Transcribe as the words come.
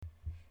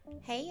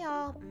Hey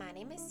y'all, my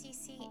name is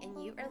Cece,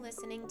 and you are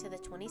listening to the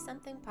 20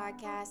 something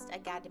podcast, a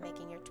guide to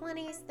making your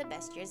 20s the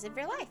best years of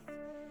your life.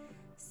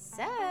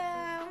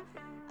 I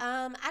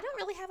don't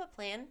really have a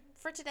plan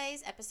for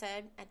today's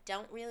episode. I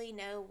don't really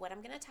know what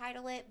I'm going to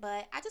title it,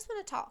 but I just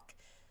want to talk.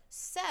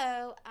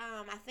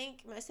 I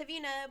think most of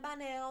you know by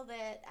now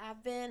that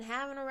I've been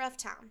having a rough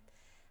time.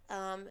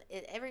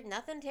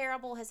 Nothing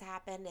terrible has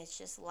happened. It's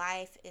just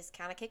life is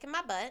kind of kicking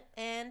my butt,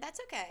 and that's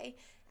okay.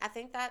 I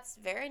think that's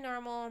very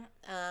normal.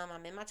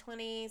 I'm in my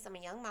 20s. I'm a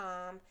young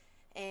mom,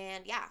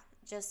 and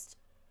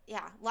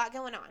a lot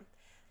going on.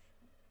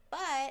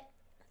 But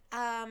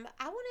I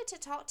wanted to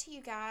talk to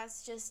you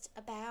guys just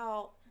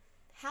about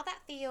how that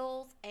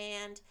feels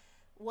and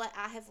what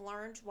I have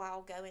learned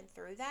while going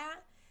through that.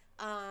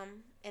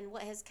 And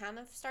what has kind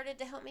of started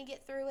to help me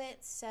get through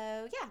it.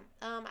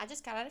 I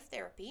just got out of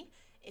therapy.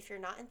 If you're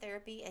not in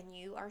therapy and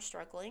you are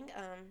struggling,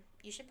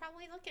 you should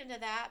probably look into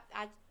that.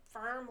 I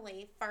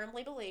firmly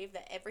believe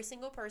that every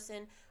single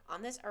person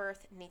on this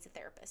earth needs a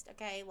therapist.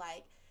 Okay,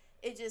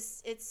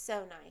 it's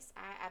so nice.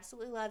 I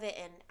absolutely love it,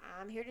 and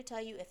I'm here to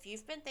tell you, if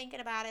you've been thinking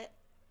about it,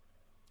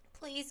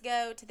 please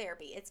go to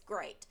therapy. It's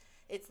great.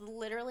 It's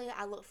literally,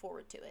 I look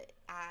forward to it.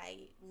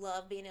 I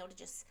love being able to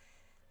just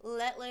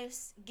let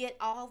loose, get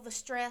all the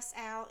stress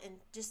out, and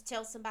just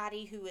tell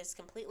somebody who is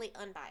completely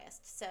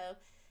unbiased.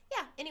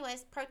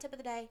 Anyways, pro tip of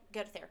the day,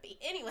 go to therapy.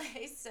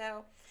 Anyways,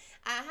 so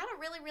I had a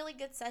really, really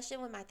good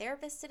session with my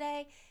therapist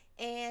today,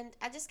 and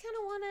I just kind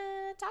of want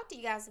to talk to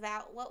you guys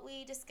about what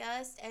we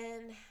discussed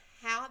and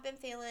how I've been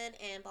feeling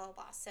and blah, blah,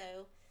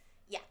 blah.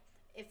 Yeah,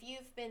 if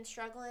you've been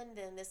struggling,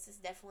 then this is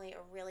definitely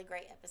a really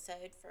great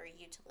episode for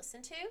you to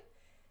listen to.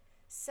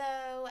 So,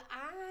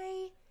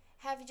 I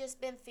have just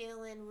been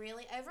feeling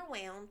really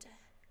overwhelmed.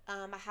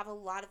 I have a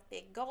lot of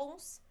big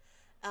goals.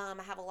 I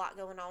have a lot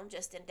going on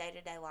just in day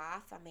to day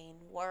life. I mean,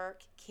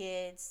 work,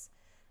 kids,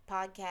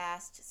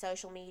 podcast,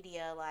 social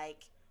media,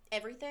 like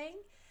everything.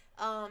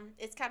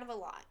 It's kind of a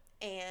lot.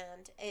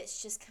 And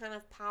it's just kind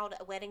of piled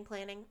up, wedding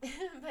planning,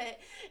 but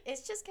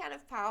it's just kind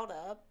of piled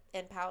up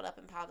and piled up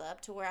and piled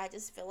up to where I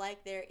just feel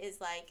like there is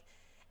like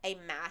a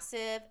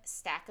massive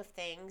stack of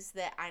things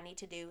that I need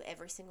to do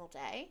every single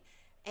day.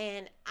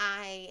 And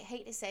I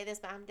hate to say this,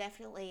 but I'm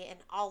definitely an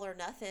all or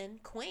nothing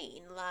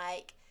queen.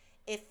 Like,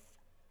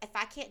 if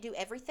I can't do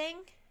everything,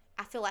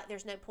 I feel like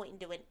there's no point in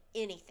doing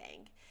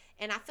anything.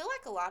 And I feel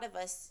like a lot of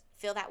us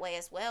feel that way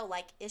as well.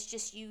 Like, it's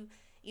just you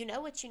know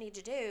what you need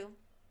to do.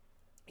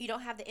 You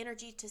don't have the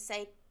energy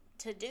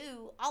to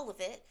do all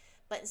of it,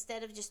 but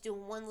instead of just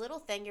doing one little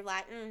thing, you're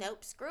like,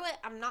 nope, screw it,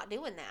 I'm not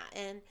doing that.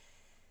 And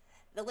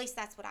at least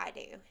that's what I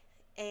do.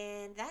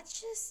 And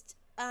that's just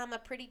a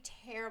pretty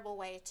terrible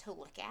way to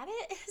look at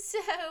it.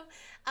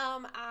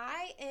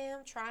 I am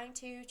trying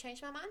to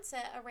change my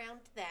mindset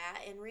around that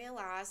and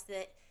realize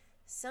that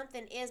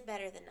something is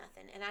better than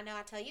nothing. And I know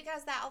I tell you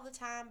guys that all the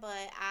time, but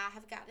I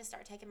have got to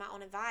start taking my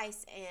own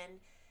advice, and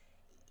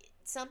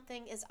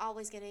something is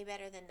always going to be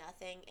better than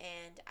nothing.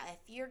 And if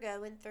you're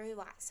going through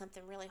like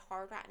something really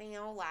hard right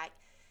now, like,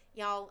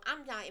 y'all,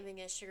 I'm not even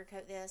going to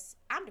sugarcoat this.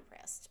 I'm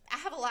depressed. I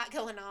have a lot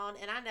going on,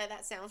 and I know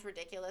that sounds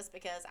ridiculous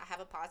because I have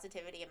a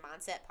positivity and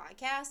mindset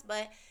podcast,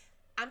 but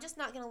I'm just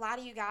not going to lie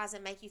to you guys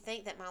and make you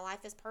think that my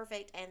life is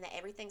perfect and that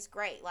everything's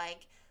great.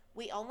 Like,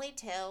 we only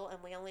tell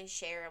and we only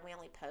share and we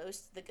only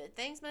post the good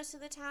things most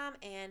of the time,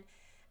 and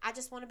I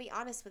just want to be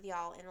honest with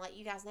y'all and let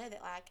you guys know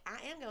that, like,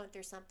 I am going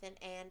through something,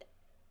 and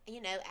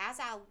as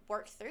I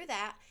work through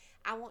that,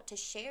 I want to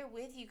share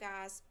with you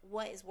guys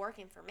what is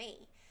working for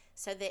me,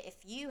 so that if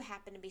you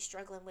happen to be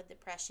struggling with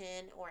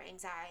depression or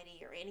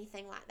anxiety or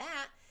anything like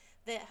that,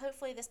 that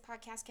hopefully this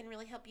podcast can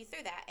really help you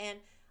through that. And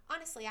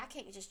honestly, I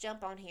can't just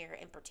jump on here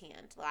and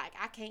pretend. Like,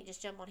 I can't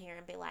just jump on here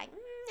and be like,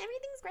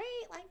 everything's great,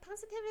 like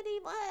positivity,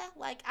 blah.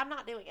 Like, I'm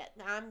not doing it.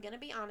 I'm going to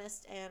be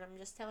honest, and I'm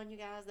just telling you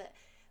guys that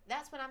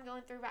that's what I'm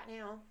going through right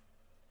now.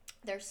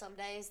 There's some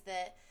days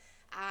that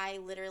I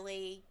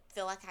literally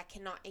feel like I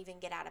cannot even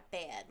get out of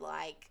bed,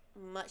 like,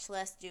 much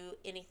less do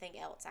anything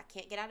else. I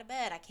can't get out of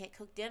bed. I can't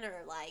cook dinner.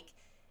 Like,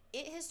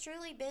 it's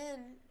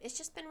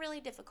just been really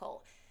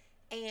difficult.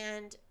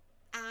 And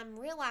I'm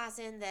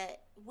realizing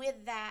that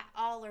with that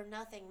all or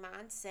nothing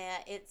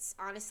mindset, it's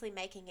honestly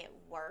making it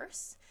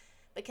worse,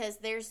 because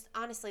there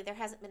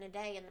hasn't been a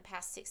day in the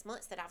past 6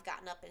 months that I've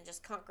gotten up and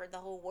just conquered the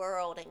whole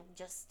world and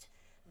just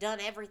done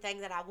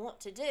everything that I want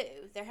to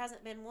do. There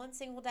hasn't been one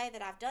single day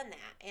that I've done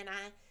that. And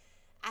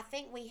I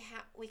think we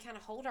kind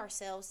of hold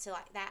ourselves to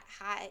like that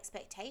high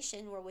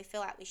expectation where we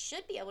feel like we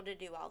should be able to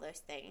do all those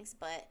things,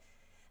 but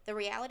the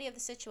reality of the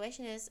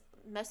situation is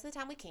most of the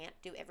time we can't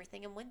do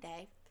everything in one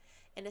day.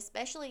 And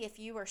especially if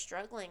you are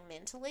struggling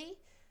mentally,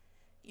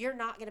 you're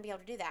not going to be able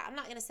to do that. I'm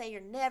not going to say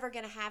you're never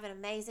going to have an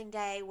amazing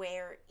day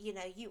where,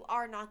 you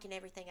are knocking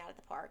everything out of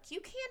the park. You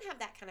can have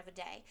that kind of a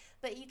day,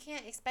 but you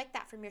can't expect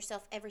that from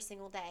yourself every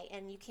single day,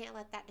 and you can't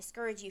let that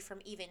discourage you from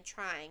even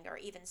trying or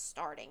even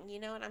starting. You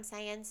know what I'm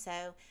saying?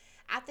 So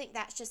I think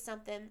that's just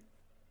something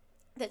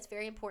that's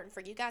very important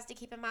for you guys to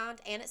keep in mind,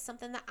 and it's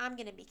something that I'm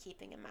going to be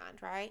keeping in mind,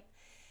 right?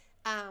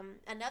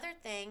 Another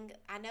thing,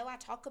 I know I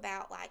talk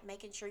about like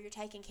making sure you're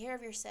taking care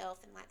of yourself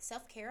and like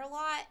self care a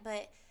lot,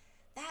 but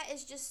that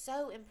is just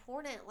so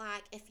important.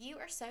 Like, if you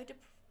are so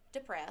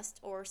depressed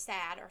or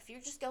sad, or if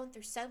you're just going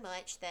through so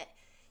much that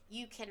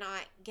you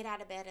cannot get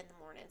out of bed in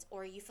the mornings,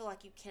 or you feel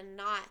like you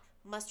cannot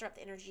muster up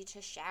the energy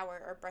to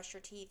shower or brush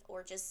your teeth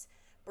or just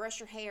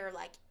brush your hair,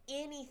 like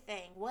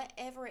anything,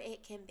 whatever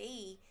it can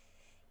be,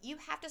 you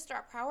have to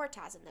start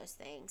prioritizing those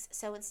things.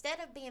 So instead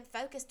of being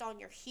focused on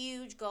your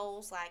huge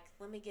goals, like,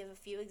 let me give a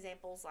few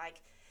examples,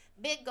 like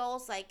big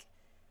goals, like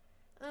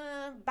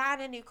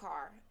buying a new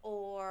car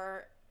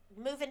or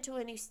moving to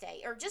a new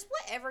state, or just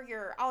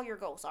whatever all your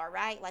goals are,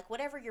 right? Like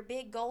whatever your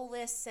big goal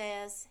list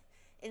says,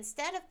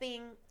 instead of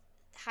being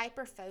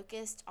hyper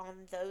focused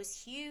on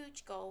those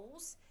huge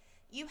goals,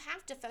 you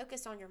have to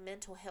focus on your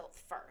mental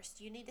health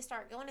first. You need to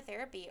start going to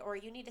therapy, or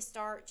you need to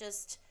start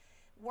just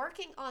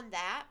working on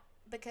that,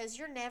 because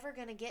you're never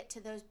going to get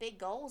to those big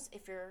goals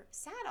if you're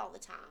sad all the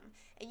time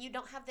and you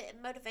don't have the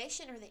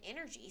motivation or the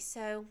energy.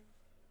 So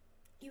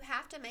you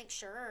have to make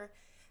sure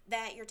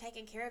that you're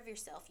taking care of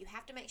yourself. You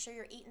have to make sure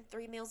you're eating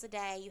 3 meals a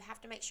day. You have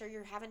to make sure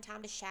you're having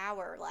time to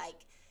shower.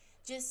 Like,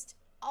 just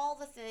all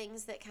the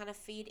things that kind of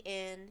feed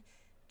in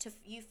to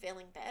you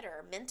feeling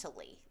better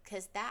mentally,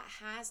 because that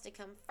has to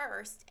come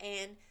first.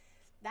 And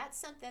that's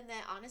something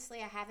that honestly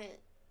I haven't,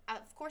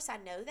 of course I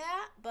know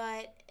that,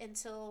 but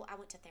until I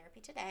went to therapy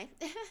today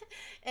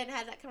and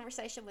had that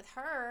conversation with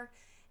her,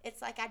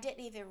 it's like I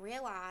didn't even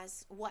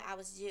realize what I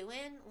was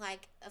doing.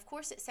 Like, of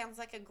course, it sounds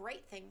like a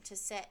great thing to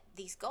set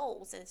these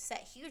goals and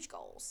set huge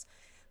goals.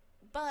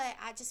 But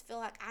I just feel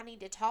like I need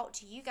to talk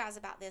to you guys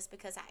about this,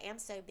 because I am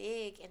so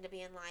big into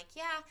being like,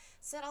 yeah,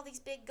 set all these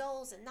big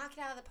goals and knock it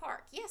out of the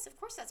park. Yes, of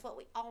course, that's what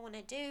we all want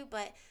to do.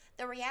 But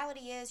the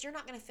reality is, you're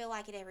not going to feel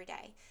like it every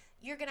day.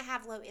 You're going to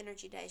have low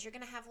energy days. You're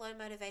going to have low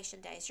motivation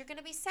days. You're going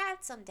to be sad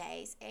some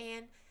days.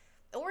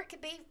 Or it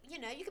could be,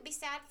 you could be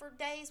sad for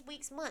days,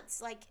 weeks,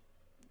 months. Like,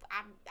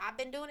 I've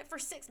been doing it for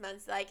 6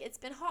 months. Like, it's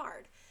been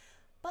hard,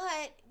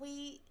 but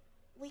we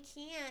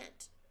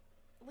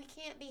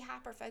can't be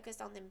hyper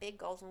focused on them big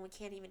goals when we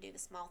can't even do the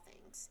small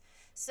things.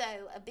 So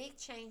a big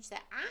change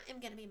that I am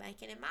going to be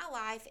making in my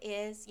life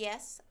is,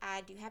 yes,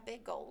 I do have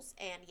big goals,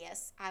 and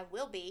yes, I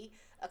will be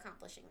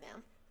accomplishing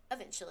them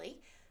eventually.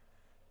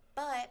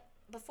 But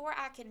before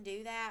I can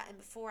do that, and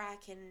before I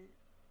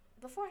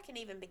can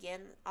even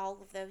begin all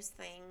of those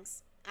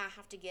things, I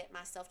have to get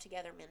myself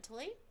together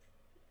mentally.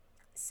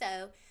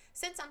 So,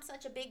 since I'm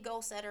such a big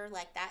goal setter,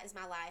 like, that is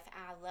my life.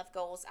 I love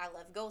goals. I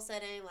love goal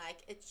setting.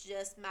 Like, it's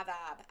just my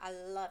vibe. I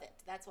love it.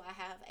 That's why I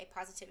have a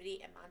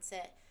positivity and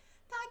mindset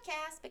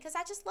podcast, because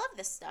I just love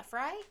this stuff,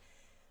 right?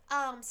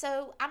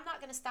 So I'm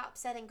not going to stop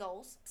setting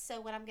goals. So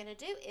what I'm going to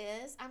do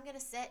is I'm going to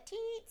set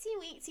teensy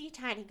weensy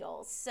tiny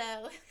goals.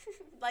 So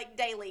like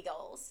daily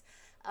goals.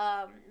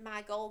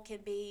 My goal can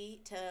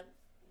be to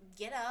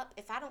get up.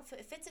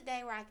 If it's a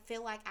day where I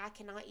feel like I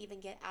cannot even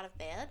get out of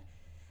bed,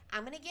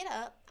 I'm going to get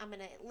up. I'm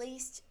going to at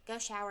least go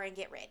shower and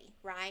get ready,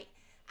 right?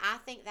 I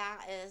think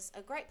that is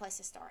a great place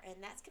to start, and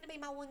that's going to be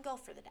my one goal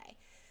for the day.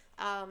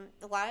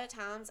 A lot of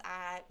times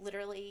I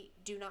literally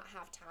do not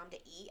have time to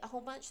eat a whole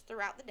bunch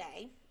throughout the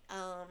day.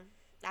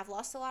 I've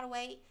lost a lot of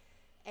weight,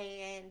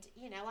 and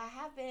I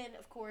have been,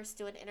 of course,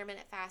 doing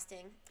intermittent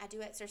fasting. I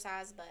do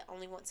exercise, but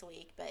only once a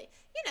week. But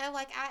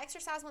like, I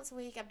exercise once a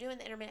week. I'm doing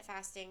the intermittent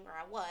fasting, or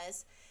I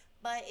was,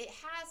 but it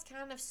has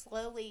kind of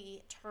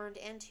slowly turned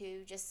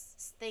into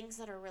just things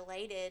that are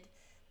related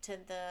to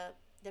the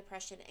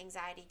depression,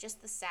 anxiety,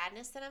 just the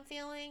sadness that I'm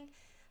feeling.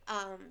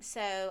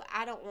 So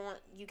I don't want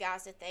you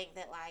guys to think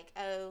that, like,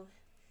 oh,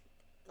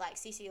 like,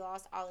 Cece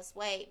lost all this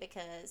weight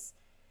because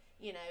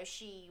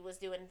she was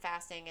doing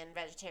fasting and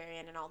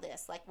vegetarian and all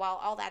this. Like, while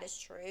all that is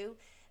true,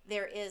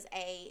 there is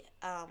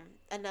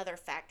another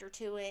factor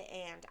to it,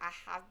 and I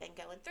have been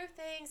going through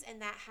things,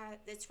 and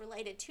it's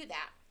related to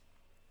that.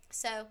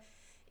 So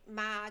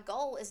my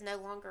goal is no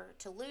longer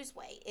to lose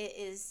weight. It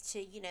is to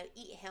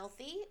eat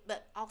healthy,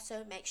 but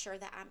also make sure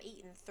that I'm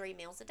eating 3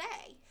 meals a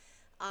day.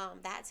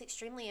 That's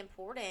extremely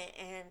important,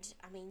 and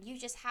I mean, you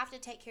just have to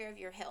take care of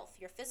your health,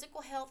 your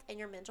physical health and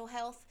your mental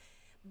health,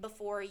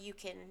 before you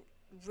can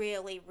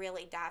really,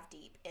 really dive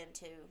deep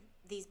into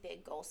these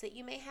big goals that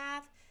you may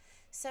have.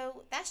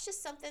 So that's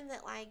just something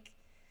that, like,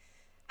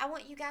 I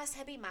want you guys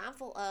to be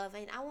mindful of,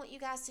 and I want you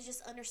guys to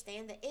just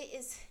understand that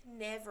it's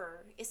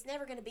never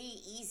going to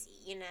be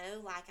easy,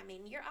 like, I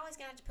mean, you're always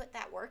going to have to put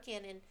that work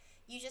in, and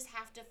you just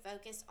have to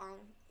focus on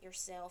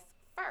yourself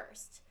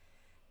first.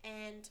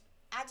 And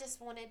I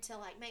just wanted to,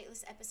 like, make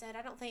this episode.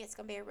 I don't think it's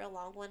going to be a real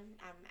long one.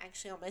 I'm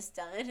actually almost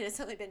done.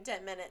 It's only been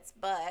 10 minutes,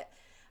 but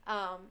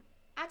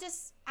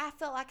I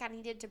felt like I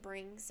needed to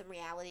bring some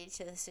reality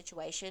to the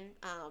situation.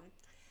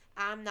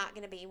 I'm not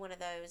going to be one of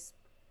those.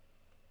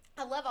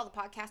 I love all the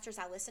podcasters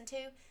I listen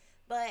to,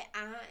 but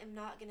I am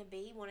not going to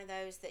be one of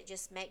those that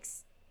just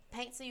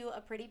paints you a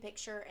pretty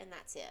picture and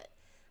that's it.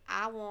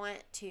 I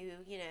want to,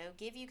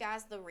 give you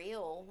guys the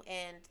real,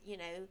 and,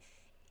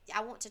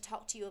 I want to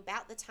talk to you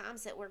about the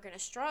times that we're going to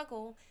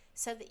struggle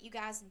so that you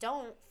guys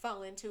don't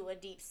fall into a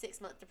deep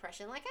 6-month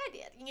depression like I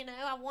did.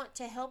 I want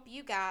to help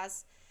you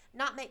guys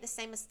not make the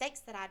same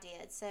mistakes that I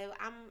did. So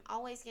I'm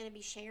always going to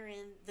be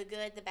sharing the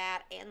good, the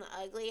bad, and the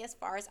ugly as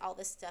far as all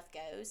this stuff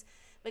goes.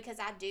 Because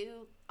I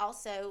do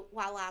also,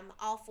 while I'm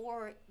all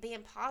for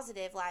being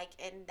positive, like,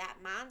 and that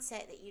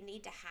mindset that you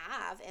need to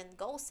have and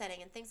goal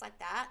setting and things like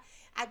that,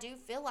 I do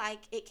feel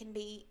like it can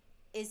be,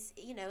 as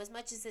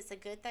much as it's a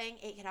good thing,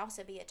 it can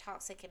also be a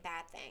toxic and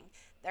bad thing.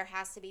 There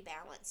has to be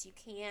balance. You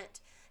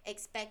can't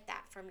expect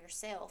that from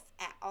yourself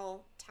at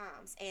all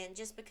times. And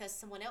just because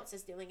someone else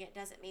is doing it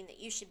doesn't mean that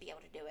you should be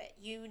able to do it.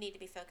 You need to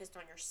be focused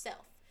on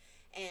yourself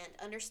and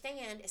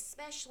understand,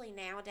 especially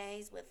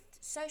nowadays with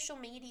social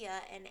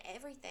media and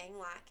everything,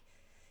 like,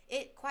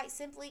 it quite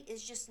simply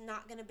is just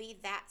not going to be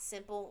that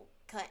simple,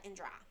 cut and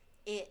dry.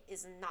 It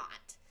is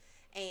not.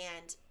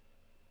 And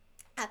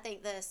I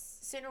think the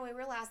sooner we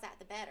realize that,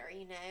 the better.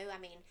 I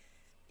mean,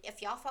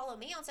 if y'all follow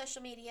me on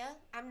social media,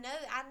 I know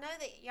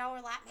that y'all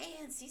are like,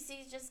 man,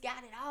 Cece's just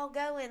got it all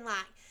going,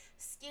 like,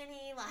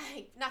 skinny,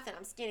 like, not that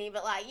I'm skinny,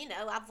 but, like,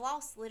 I've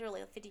lost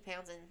literally 50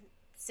 pounds in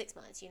 6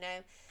 months.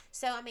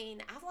 So, I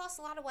mean, I've lost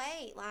a lot of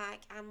weight.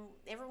 Like,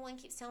 everyone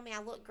keeps telling me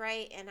I look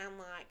great, and I'm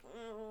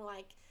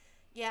like,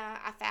 yeah,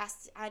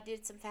 I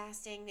did some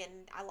fasting,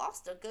 and I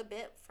lost a good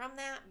bit from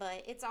that,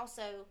 but it's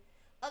also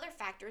other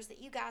factors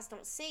that you guys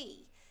don't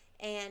see.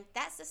 And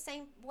that's the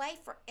same way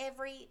for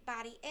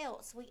everybody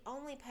else. We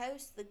only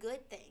post the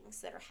good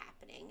things that are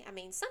happening. I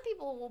mean, some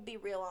people will be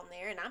real on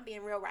there, and I'm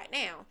being real right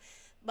now.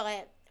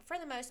 But for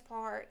the most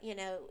part,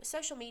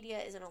 social media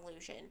is an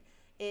illusion.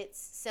 It's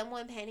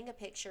someone painting a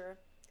picture.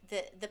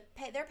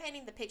 They're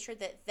painting the picture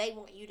that they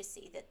want you to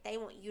see, that they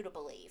want you to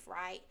believe,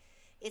 right?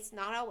 It's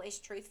not always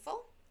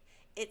truthful.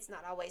 It's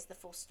not always the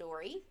full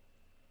story.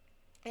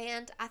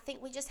 And I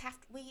think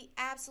we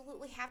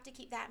absolutely have to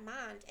keep that in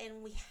mind,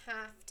 and we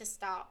have to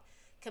stop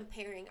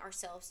comparing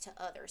ourselves to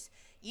others.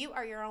 You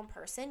are your own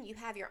person. You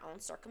have your own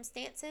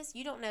circumstances.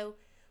 You don't know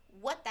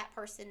what that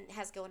person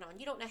has going on.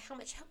 You don't know how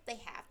much help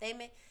they have.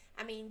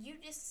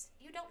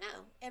 You don't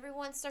know.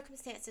 Everyone's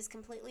circumstance is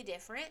completely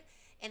different.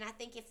 And I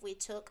think if we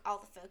took all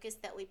the focus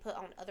that we put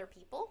on other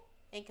people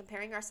and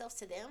comparing ourselves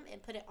to them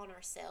and put it on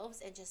ourselves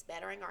and just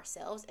bettering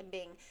ourselves and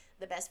being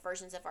the best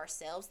versions of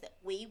ourselves that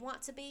we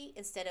want to be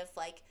instead of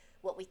like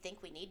what we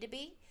think we need to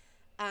be,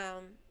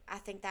 I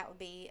think that would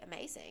be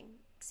amazing.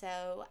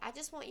 So I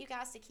just want you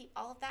guys to keep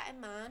all of that in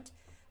mind.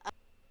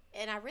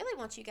 And I really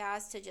want you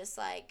guys to just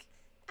like,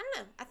 I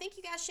don't know, I think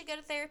you guys should go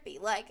to therapy.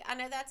 Like, I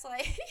know that's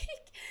like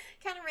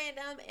kind of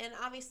random, and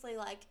obviously,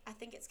 like, I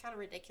think it's kind of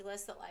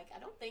ridiculous that, like, I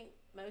don't think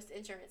most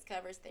insurance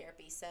covers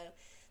therapy. So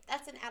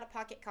that's an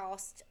out-of-pocket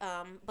cost,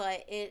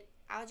 but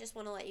I just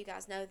want to let you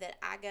guys know that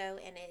I go,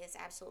 and it is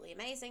absolutely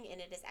amazing, and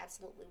it is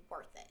absolutely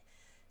worth it.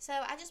 So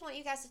I just want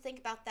you guys to think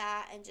about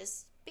that and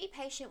just be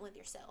patient with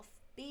yourself.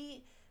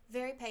 Be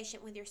very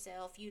patient with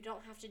yourself. You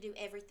don't have to do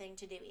everything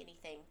to do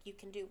anything. You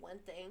can do one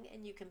thing,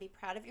 and you can be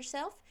proud of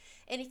yourself.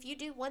 And if you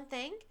do one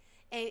thing,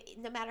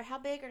 no matter how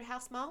big or how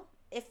small,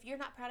 if you're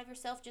not proud of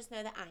yourself, just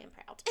know that I am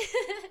proud.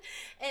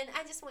 And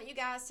I just want you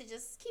guys to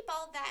just keep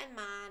all of that in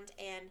mind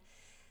and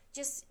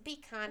just be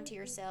kind to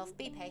yourself,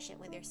 be patient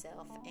with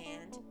yourself,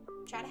 and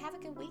try to have a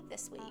good week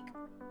this week.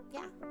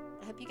 Yeah,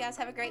 I hope you guys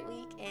have a great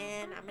week,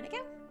 and I'm going to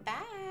go.